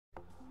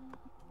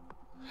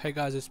Hey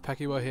guys, it's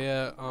Pakiwa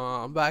here.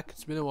 I'm back.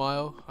 It's been a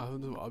while.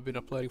 I've been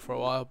uploading for a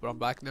while, but I'm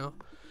back now.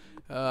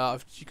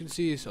 As you can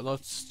see, a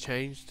lot's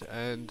changed,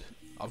 and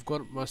I've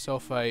got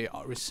myself a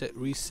reset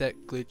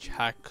glitch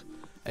hack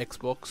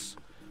Xbox.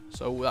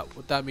 So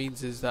what that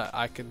means is that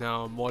I can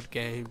now mod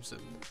games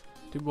and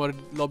do modded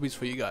lobbies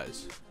for you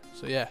guys.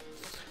 So yeah,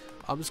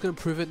 I'm just gonna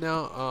prove it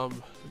now.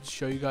 Just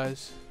show you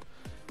guys.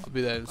 I'll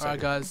be there in a second.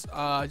 Alright guys,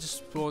 I just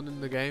spawned in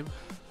the game.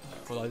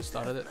 Well, I just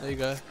started it. There you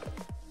go.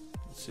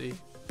 Let's see.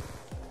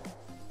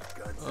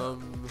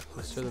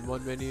 Let's show the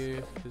mod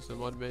menu. Here's the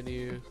mod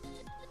menu.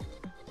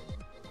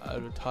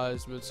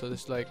 Advertisements. So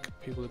this like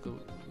people look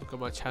at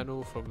my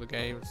channel from the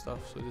game and stuff.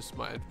 So this is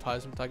my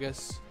advertisement, I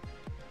guess.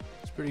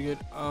 It's pretty good.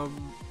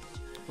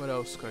 What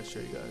else can I show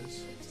you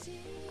guys?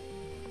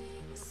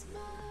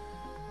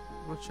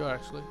 I'm not sure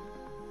actually.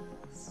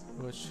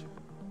 Which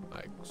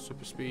like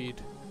super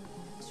speed,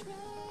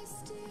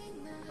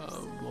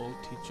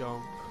 multi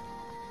jump.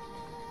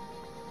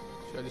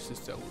 Should I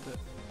just dealt with it?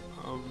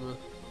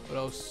 What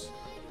else?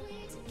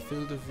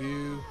 Field of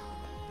view.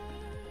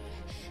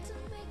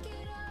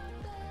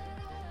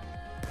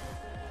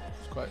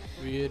 It's quite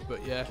weird,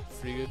 but yeah,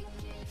 pretty good.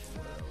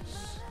 What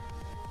else?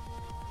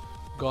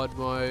 God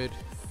mode,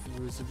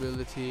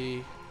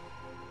 invisibility.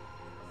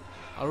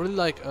 I really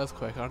like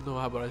earthquake. I don't know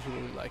how, but I just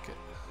really like it.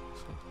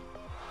 So,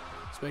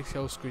 this makes the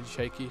whole screen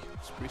shaky.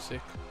 It's pretty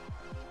sick.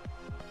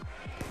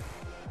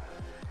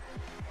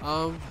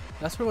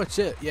 That's pretty much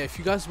it. Yeah, if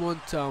you guys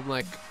want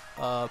like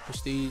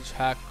prestige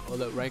hack or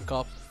the rank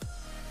up,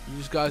 you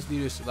just guys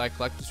need to like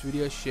this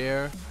video,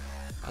 share,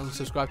 and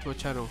subscribe to my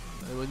channel.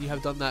 And when you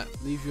have done that,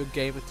 leave your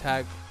gamer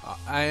tag.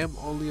 I am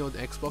only on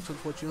Xbox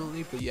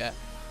unfortunately, but yeah,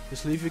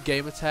 just leave your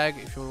gamer tag.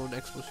 If you're on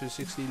Xbox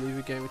 360, leave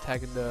your gamer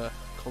tag in the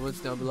comments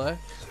down below.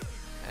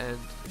 And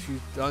if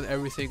you've done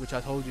everything which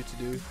I told you to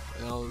do,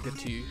 then I'll get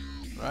to you.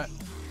 Right?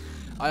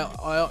 I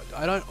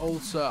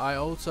also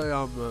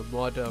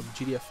mod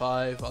GTA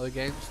 5, other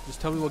games.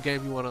 Just tell me what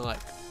game you want to like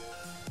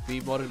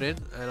be modded in,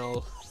 and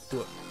I'll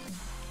do it.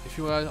 If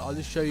you want, I'll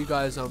just show you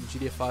guys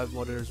GTA 5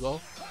 modded as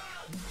well.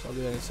 So I'll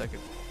do that in a second.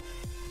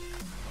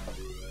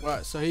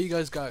 Right, so here you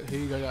guys go. Here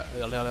you go.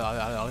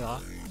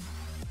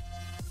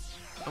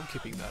 I'm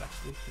keeping that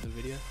actually in the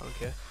video. I don't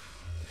care.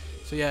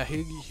 So yeah,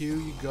 here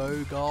you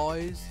go,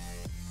 guys.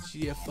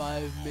 GTA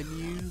 5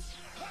 menu.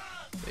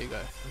 There you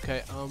go.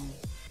 Okay.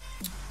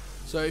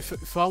 So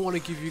if I want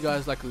to give you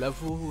guys like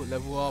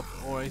level up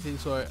or anything,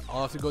 so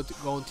I'll have to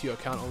go into your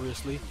account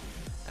obviously,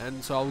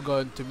 and so I'll go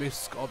into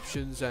misc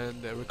options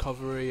and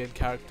recovery and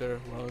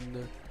character,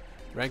 run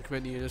rank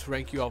menu, and just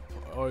rank you up.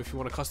 Or if you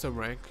want a custom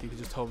rank, you can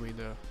just tell me in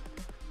the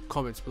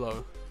comments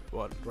below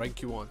what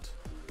rank you want.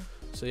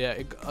 So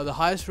yeah, the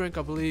highest rank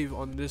I believe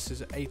on this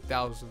is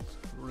 8,000,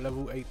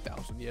 level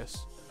 8,000,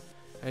 yes.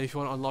 And if you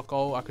want to unlock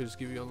all, I could just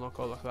give you unlock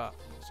all like that,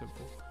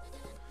 simple.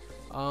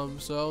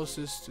 So this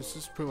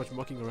is pretty much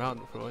mucking around,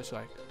 pretty much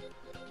like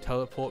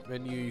teleport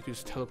menu. You can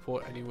just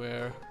teleport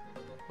anywhere.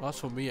 Well, that's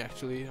for me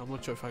actually. I'm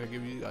not sure if I can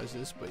give you guys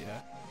this, but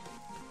yeah.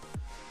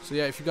 So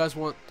yeah, if you guys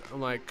want,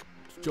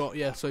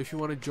 so if you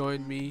want to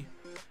join me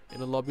in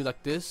a lobby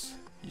like this,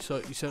 you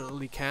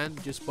certainly can,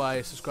 just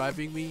by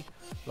subscribing me,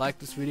 like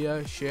this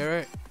video, share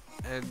it,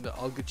 and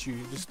I'll get you.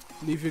 Just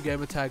leave your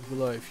gamer tag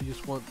below if you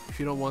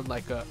don't want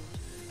like a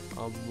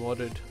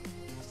modded.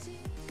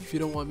 If you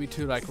don't want me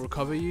to like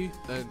recover you,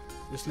 then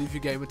just leave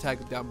your gamer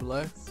tag down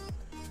below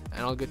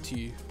and I'll get to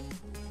you.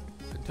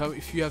 And tell me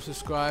if you have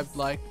subscribed,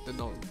 then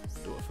I'll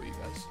do it for you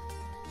guys.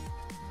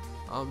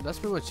 That's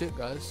pretty much it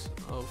guys,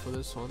 for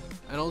this one.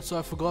 And also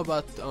I forgot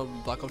about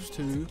Black Ops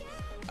 2.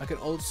 I can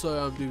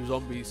also do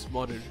zombies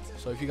modded.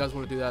 So if you guys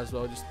want to do that as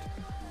well, just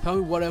tell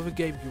me whatever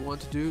game you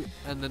want to do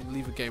and then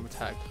leave a gamer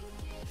tag.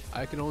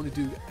 I can only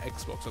do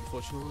Xbox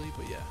unfortunately,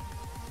 but yeah.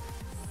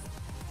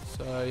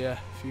 So yeah,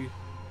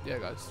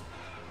 guys.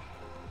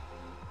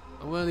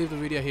 I'm gonna leave the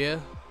video here.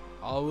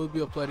 I will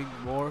be uploading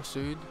more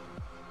soon.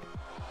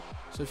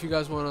 So if you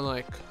guys wanna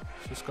like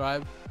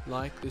subscribe,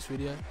 like this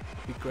video,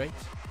 it'd be great.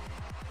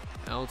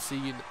 And I'll see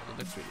you in the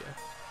next video.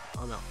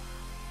 I'm out.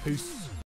 Peace.